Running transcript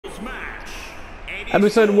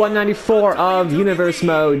Episode 194 of Universe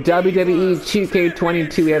Mode, WWE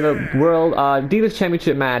 2K22. We have a World Divas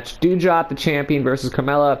Championship match. Doudrop, the champion, versus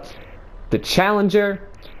Carmella, the challenger.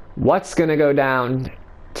 What's gonna go down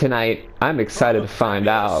tonight? I'm excited to find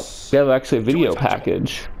out. We have actually a video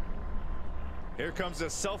package. Here comes a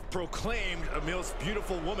self-proclaimed most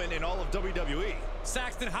beautiful woman in all of WWE.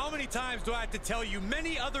 Saxton, how many times do I have to tell you?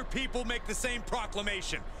 Many other people make the same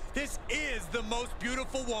proclamation. This is the most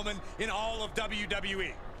beautiful woman in all of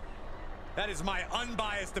WWE. That is my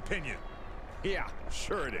unbiased opinion. Yeah,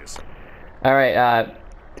 sure it is. All right,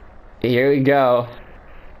 here we go.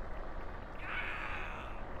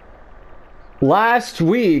 Last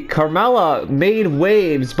week, Carmella made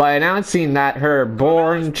waves by announcing that her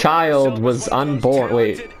born child was unborn.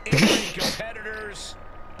 Wait.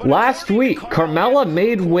 Last week, Carmella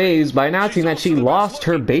made waves by announcing that she lost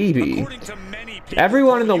her baby.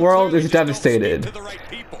 Everyone in the world is devastated.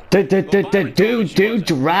 Doudrop.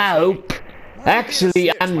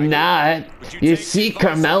 Actually, I'm not. You see,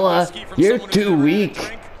 Carmella, you're too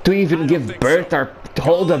weak to even give birth or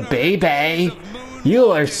hold a baby.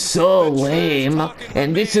 You are so lame,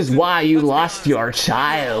 and this is why you lost your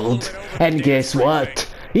child. And guess what?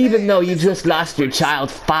 Even though you just lost your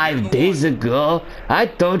child 5 days ago, I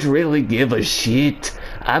don't really give a shit.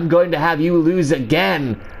 I'm going to have you lose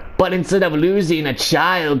again. But instead of losing a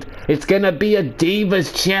child, it's gonna be a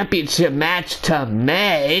Divas Championship match to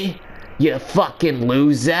me. You fucking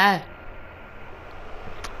loser.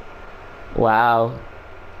 Wow.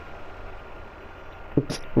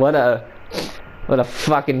 What a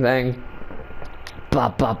fucking thing.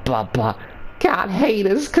 God hate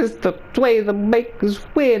us cause the way the makers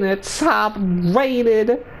win, it's top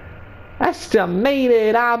rated.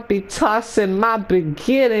 Estimated, I'll be tossing my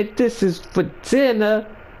beginning. This is for dinner.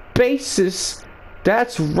 Basis.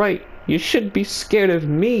 That's right. You should be scared of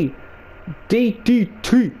me.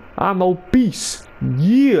 DDT. I'm obese.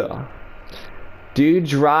 Yeah.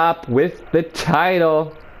 Doudrop with the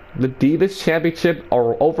title. The Divas Championship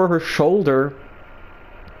are over her shoulder,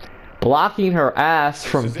 blocking her ass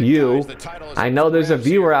from view. I know there's a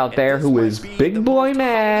viewer out there who is big boy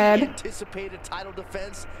mad.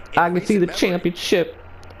 I can see the championship.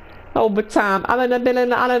 Overtime. I'm in a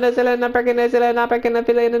billion, I'm breaking this, I'm breaking the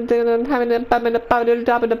billion, having a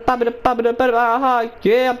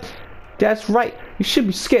yeah. That's right. You should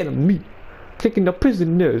be scared of me. Taking the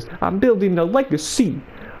prisoners. I'm building a legacy.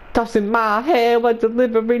 Tossing my hair while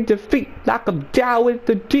delivering defeat. Knock 'em down with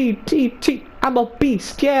the DDT. I'm a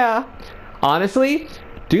beast, yeah. Honestly,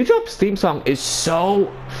 Doudrop's theme song is so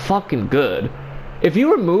fucking good. If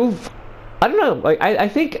you remove, I don't know, like I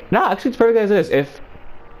think no, actually it's perfect as it is. If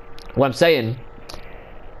what I'm saying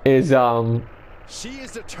is I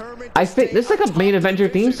think this is like a main eventer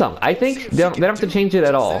theme song. I think they don't have to change it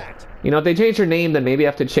at all. You know, if they change her name, then maybe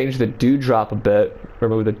have to change the Doudrop a bit.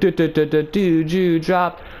 Remove the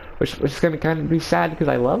Doudrop, which is gonna kind of be sad because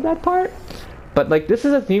I love that part. But like, this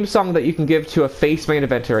is a theme song that you can give to a face main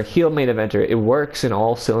eventer, a heel main eventer. It works in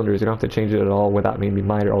all cylinders. You don't have to change it at all without maybe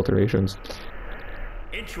minor alterations.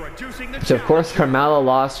 So of course Carmella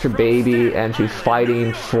lost her baby and she's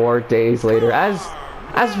fighting 4 days later, as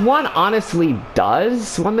one honestly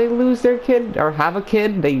does when they lose their kid or have a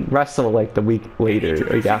kid. They wrestle like the week later,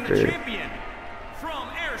 like after. From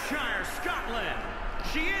Ayrshire, Scotland,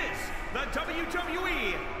 she is the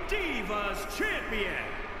WWE Divas Champion,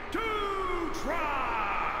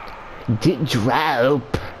 Doudrop.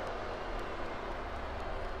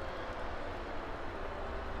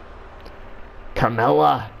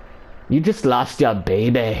 Carmella, you just lost your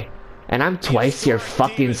baby, and I'm twice your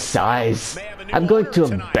fucking size. I'm going to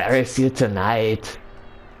embarrass you tonight.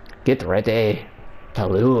 Get ready to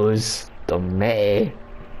lose to me.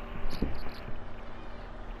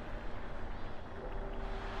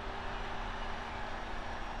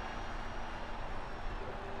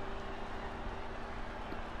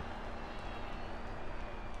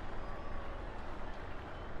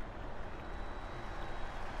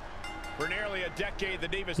 For nearly a decade, the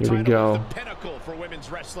Divas Here we title go. is the pinnacle for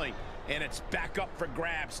women's wrestling, and it's back up for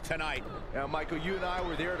grabs tonight. Now, Michael, you and I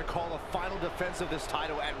were there to call a final defense of this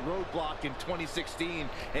title at Roadblock in 2016,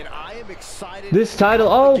 and I am excited. This title,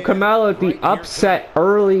 oh, Carmella the upset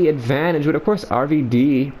early advantage, but of course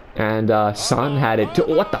RVD and Sun had it too.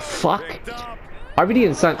 What the fuck? RVD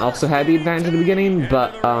and Sun also had the advantage at the beginning,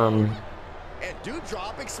 but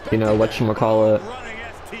you know, whatchamacallit,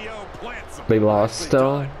 they lost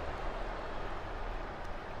still.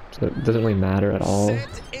 So it doesn't really matter at all.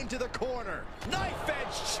 Sent into the corner. Knife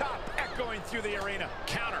edge chop echoing through the arena.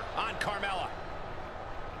 Counter on Carmella.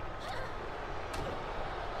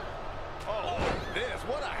 Oh, this,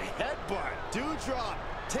 what a headbutt. Dewdrop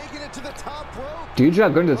taking it to the top rope.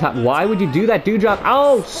 Dewdrop going to the top. Why would you do that, Dewdrop?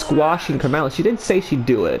 Oh, squashing Carmella. She did say she'd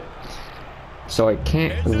do it. So I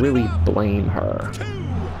can't really blame her.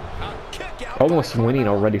 Almost winning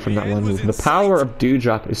already from that one move. The power of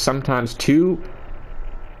Dewdrop is sometimes too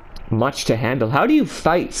much to handle. How do you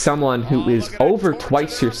fight someone who is over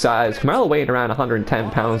twice your size? Carmella weighing around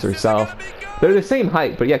 110 pounds herself. They're the same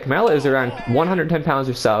height, but yeah, Carmella is around 110 pounds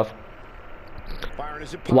herself,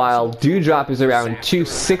 while Dewdrop is around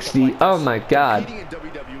 260. Oh my god.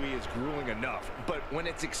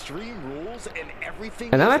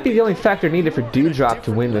 And that might be the only factor needed for Dewdrop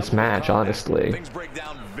to win this match, honestly. Things break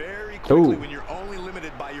down very quickly when you're only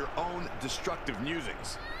limited by your own destructive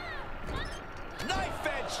musings. Knife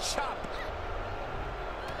edge chop.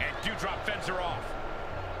 And Dewdrop fends her off.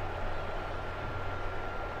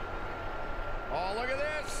 Oh, look at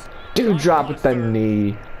this. Dewdrop with the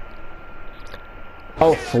knee.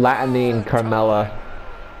 Oh, flattening Carmella.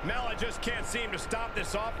 Mella just can't seem to stop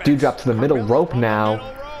this offense. Dewdrop to the middle rope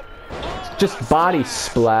now. Just body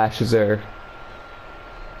splashes her.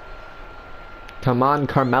 Come on,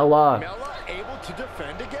 Carmella. Mella able to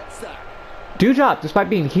defend against that. Dewdrop, despite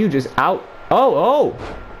being huge, is out. Oh!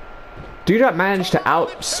 Dewdrop managed to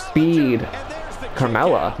outspeed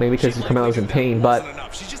Carmella. Maybe because Carmella's in pain, but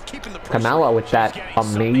Carmella with that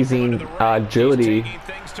amazing agility.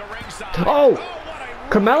 Oh!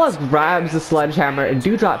 Carmella grabs the sledgehammer and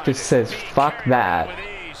Dewdrop just says, fuck that.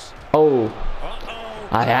 Oh.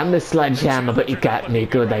 I am the sledgehammer, but you got me a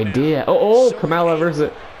good idea. Oh, Carmella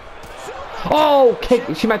versus... Oh, kick.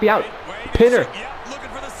 She might be out. Pin her.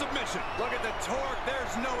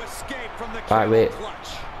 Alright, wait.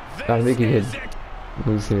 I think he could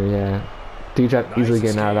lose here, yeah. Dewdrop easily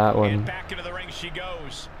getting out of that one. Back into the ring she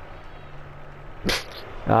goes.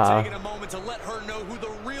 Taking a moment to let her know who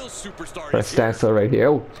the real superstar A is. standstill right here.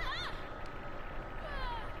 Oh.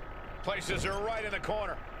 Places her right in the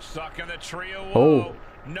corner. Stuck in the trio. Oh. Whoa.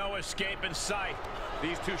 No escape in sight.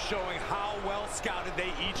 These two showing how well scouted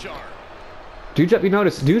they each are. Dewdrop, you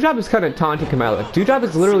notice, Dewdrop is kind of taunting Carmella. Dewdrop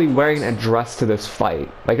is literally wearing a dress to this fight.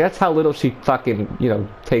 Like, that's how little she fucking, you know,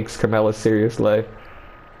 takes Carmella seriously.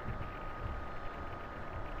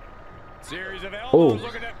 Series of elbows Oh.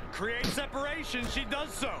 looking to create separation. She does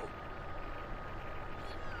so.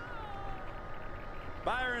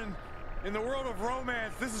 Byron, in the world of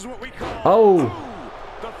romance, this is what we call Oh!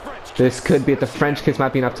 the French kiss. This could be it. The French kiss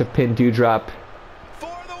might be enough to pin Dewdrop.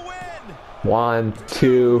 For the win! 1,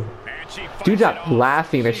 2. And she fights it Dewdrop off.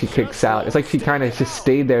 laughing as she kicks out. It's like she kind of just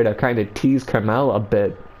stayed there to kind of tease Carmella a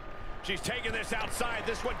bit. She's taking this outside.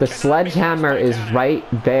 This one The cannot be sledgehammer lost by is time.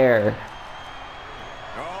 right there.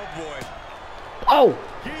 Oh boy. Oh!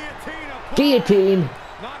 Guillotine. Guillotine!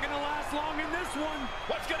 Not gonna last long in this one.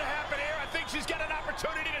 What's gonna happen here? I think she's got an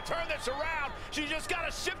opportunity to turn this around. She just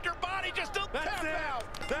gotta shift her body just a That's tap it. out.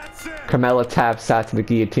 That's it. Carmella taps out to the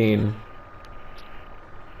guillotine.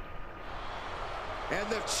 And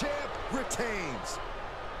the champ retains.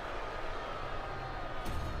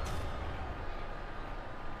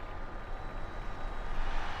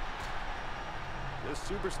 This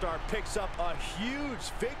superstar picks up a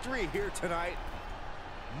huge victory here tonight.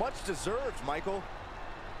 Much deserved, Michael.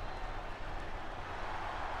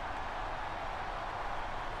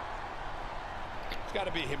 It's got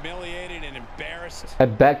to be humiliated and embarrassed. I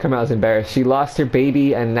bet Carmella's embarrassed. She lost her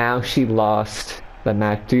baby and now she lost the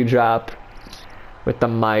match. Dewdrop with the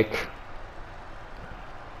mic.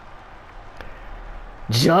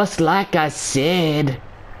 Just like I said,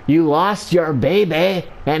 you lost your baby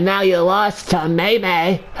and now you lost to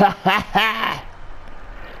maybe. Ha ha ha!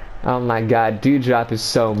 Oh my god, Dewdrop is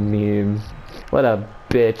so mean. What a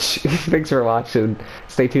bitch. Thanks for watching.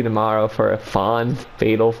 Stay tuned tomorrow for a fun,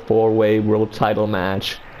 fatal 4-way world title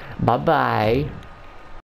match. Bye-bye.